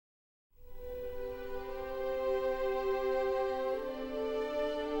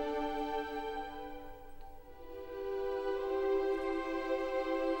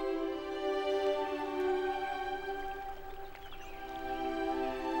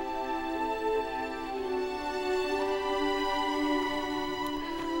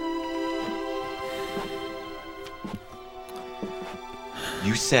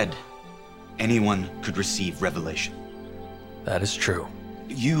You said anyone could receive revelation. That is true.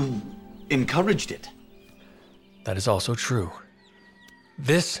 You encouraged it. That is also true.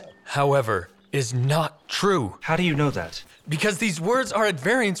 This, however, is not true. How do you know that? Because these words are at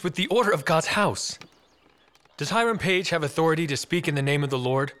variance with the order of God's house. Does Hiram Page have authority to speak in the name of the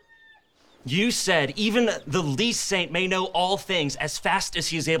Lord? You said even the least saint may know all things as fast as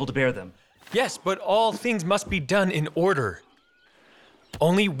he is able to bear them. Yes, but all things must be done in order.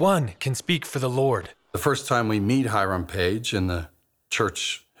 Only one can speak for the Lord. The first time we meet Hiram Page in the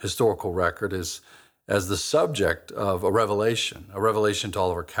church historical record is as the subject of a revelation to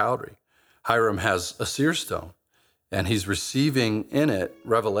Oliver Cowdery. Hiram has a seer stone, and he's receiving in it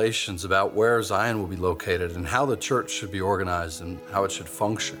revelations about where Zion will be located and how the church should be organized and how it should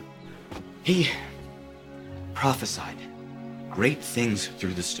function. He prophesied great things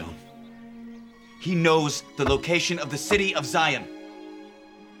through the stone. He knows the location of the city of Zion.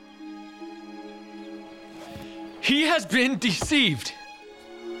 He has been deceived.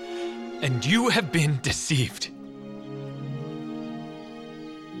 And you have been deceived.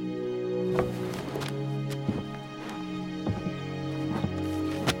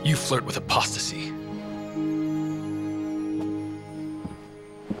 You flirt with apostasy.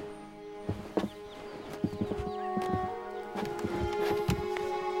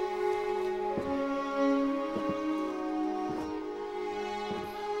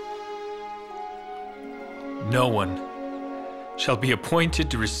 No one shall be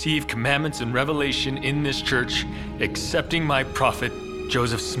appointed to receive commandments and revelation in this church, excepting my prophet,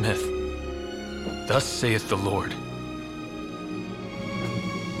 Joseph Smith. Thus saith the Lord.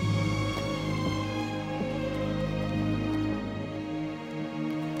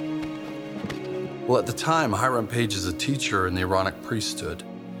 Well, at the time, Hiram Page is a teacher in the Aaronic priesthood,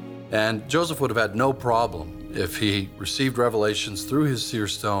 and Joseph would have had no problem if he received revelations through his seer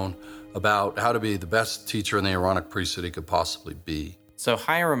stone about how to be the best teacher in the Aaronic priesthood he could possibly be. So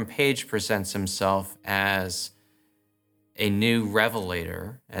Hiram Page presents himself as a new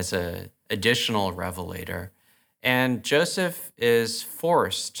revelator, as an additional revelator, and Joseph is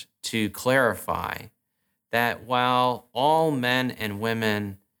forced to clarify that while all men and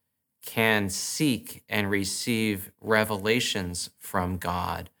women can seek and receive revelations from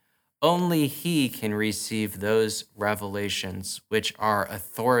God, only he can receive those revelations which are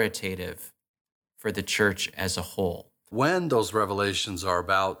authoritative for the church as a whole. When those revelations are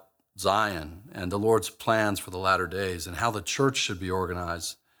about Zion and the Lord's plans for the latter days and how the church should be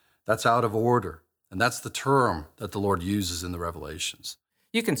organized, that's out of order. And that's the term that the Lord uses in the revelations.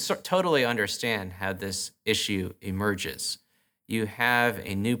 You can totally understand how this issue emerges. You have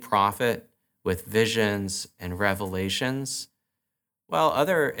a new prophet with visions and revelations, while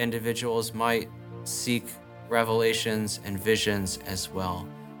other individuals might seek revelations and visions as well.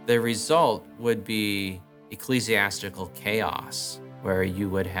 The result would be ecclesiastical chaos, where you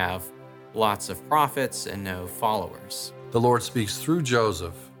would have lots of prophets and no followers. The Lord speaks through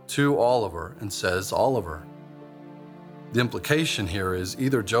Joseph to Oliver and says, Oliver. The implication here is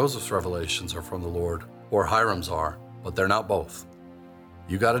either Joseph's revelations are from the Lord or Hiram's are, but they're not both.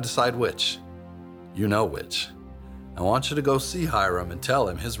 You got to decide which. You know which. I want you to go see Hiram and tell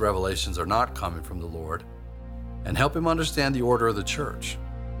him his revelations are not coming from the Lord, and help him understand the order of the church.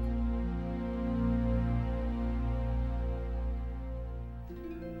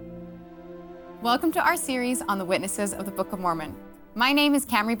 Welcome to our series on the witnesses of the Book of Mormon. My name is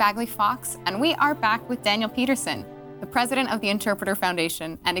Camry Bagley Fox, and we are back with Daniel Peterson, the president of the Interpreter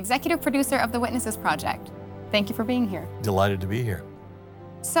Foundation and executive producer of the Witnesses Project. Thank you for being here. Delighted to be here.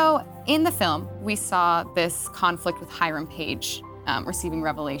 So, in the film, we saw this conflict with Hiram Page receiving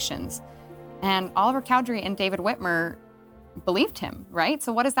revelations, and Oliver Cowdery and David Whitmer believed him, right?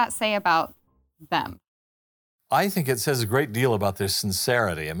 So what does that say about them? I think it says a great deal about their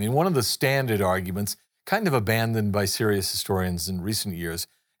sincerity. I mean, one of the standard arguments, kind of abandoned by serious historians in recent years,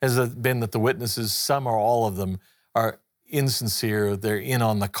 has been that the witnesses, some or all of them, are insincere, they're in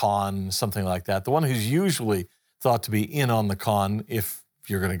on the con, something like that. The one who's usually thought to be in on the con, if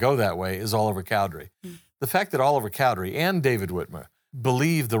you're going to go that way, is Oliver Cowdery. The fact that Oliver Cowdery and David Whitmer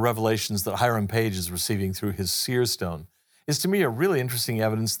believe the revelations that Hiram Page is receiving through his seer stone is, to me, a really interesting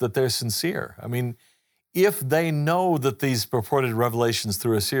evidence that they're sincere. I mean, if they know that these purported revelations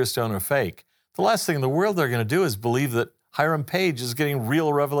through a seer stone are fake, the last thing in the world they're going to do is believe that Hiram Page is getting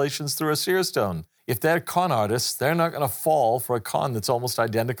real revelations through a seer stone. If they're con artists, they're not going to fall for a con that's almost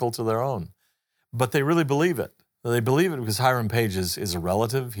identical to their own. But they really believe it. They believe it because Hiram Page is a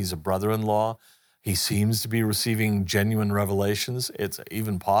relative. He's a brother-in-law. He seems to be receiving genuine revelations. It's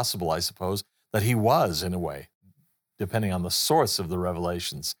even possible, I suppose, that he was, in a way. depending on the source of the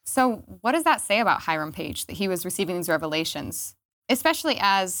revelations. So what does that say about Hiram Page, that he was receiving these revelations? Especially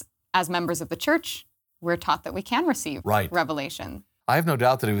as members of the church, we're taught that we can receive revelation. I have no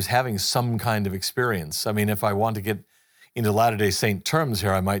doubt that he was having some kind of experience. I mean, if I want to get into Latter-day Saint terms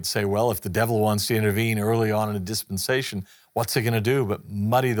here, I might say, well, if the devil wants to intervene early on in a dispensation, what's he going to do but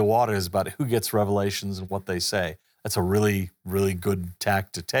muddy the waters about who gets revelations and what they say? That's a really, really good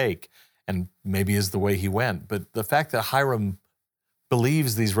tack to take, and maybe is the way he went. But the fact that Hiram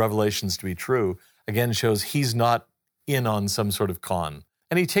believes these revelations to be true, again, shows he's not in on some sort of con.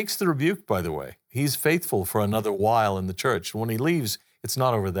 And he takes the rebuke, by the way. He's faithful for another while in the church. And when he leaves, it's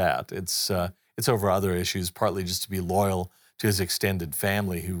not over that. It's over other issues, partly just to be loyal to his extended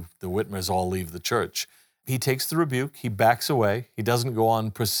family, who the Whitmers all leave the church. He takes the rebuke, he backs away, he doesn't go on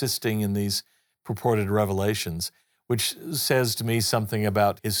persisting in these purported revelations, which says to me something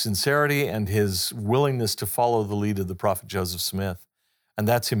about his sincerity and his willingness to follow the lead of the prophet Joseph Smith. And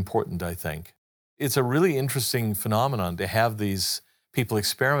that's important, I think. It's a really interesting phenomenon to have these people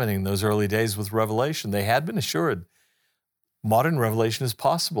experimenting in those early days with revelation. They had been assured modern revelation is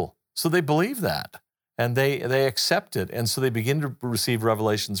possible. So they believe that, and they accept it, and so they begin to receive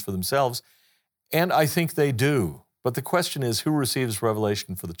revelations for themselves, and I think they do. But the question is, who receives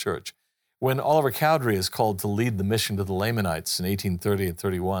revelation for the church? When Oliver Cowdery is called to lead the mission to the Lamanites in 1830 and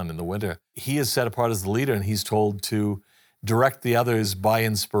 31 in the winter, he is set apart as the leader, and he's told to direct the others by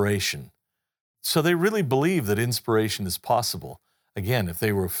inspiration. So they really believe that inspiration is possible. Again, if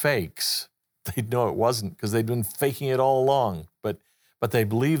they were fakes, they'd know it wasn't, because they'd been faking it all along. But they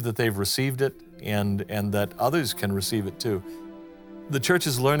believe that they've received it and that others can receive it too. The church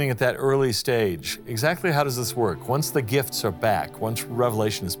is learning at that early stage exactly how does this work. Once the gifts are back, once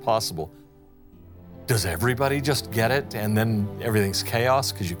revelation is possible, does everybody just get it and then everything's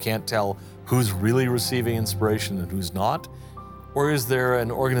chaos because you can't tell who's really receiving inspiration and who's not? Or is there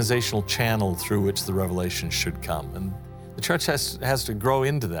an organizational channel through which the revelation should come? And the church has to grow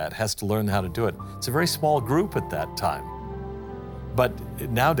into that, has to learn how to do it. It's a very small group at that time. But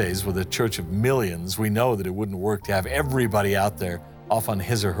nowadays, with a church of millions, we know that it wouldn't work to have everybody out there off on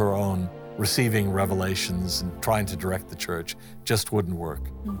his or her own, receiving revelations and trying to direct the church. Just wouldn't work.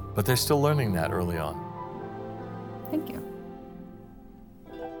 But they're still learning that early on. Thank you.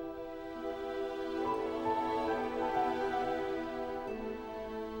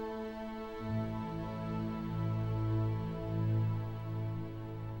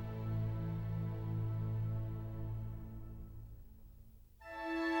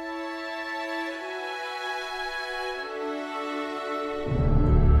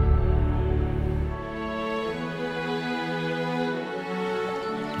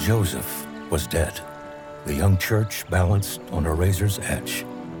 Joseph was dead, the young church balanced on a razor's edge.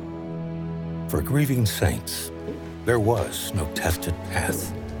 For grieving saints, there was no tested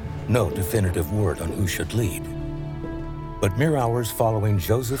path, no definitive word on who should lead. But mere hours following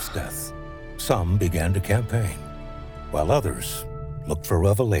Joseph's death, some began to campaign, while others looked for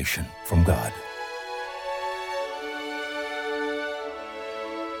revelation from God.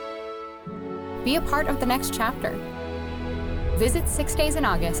 Be a part of the next chapter. Visit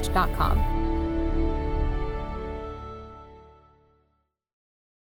 6daysinAugust.com.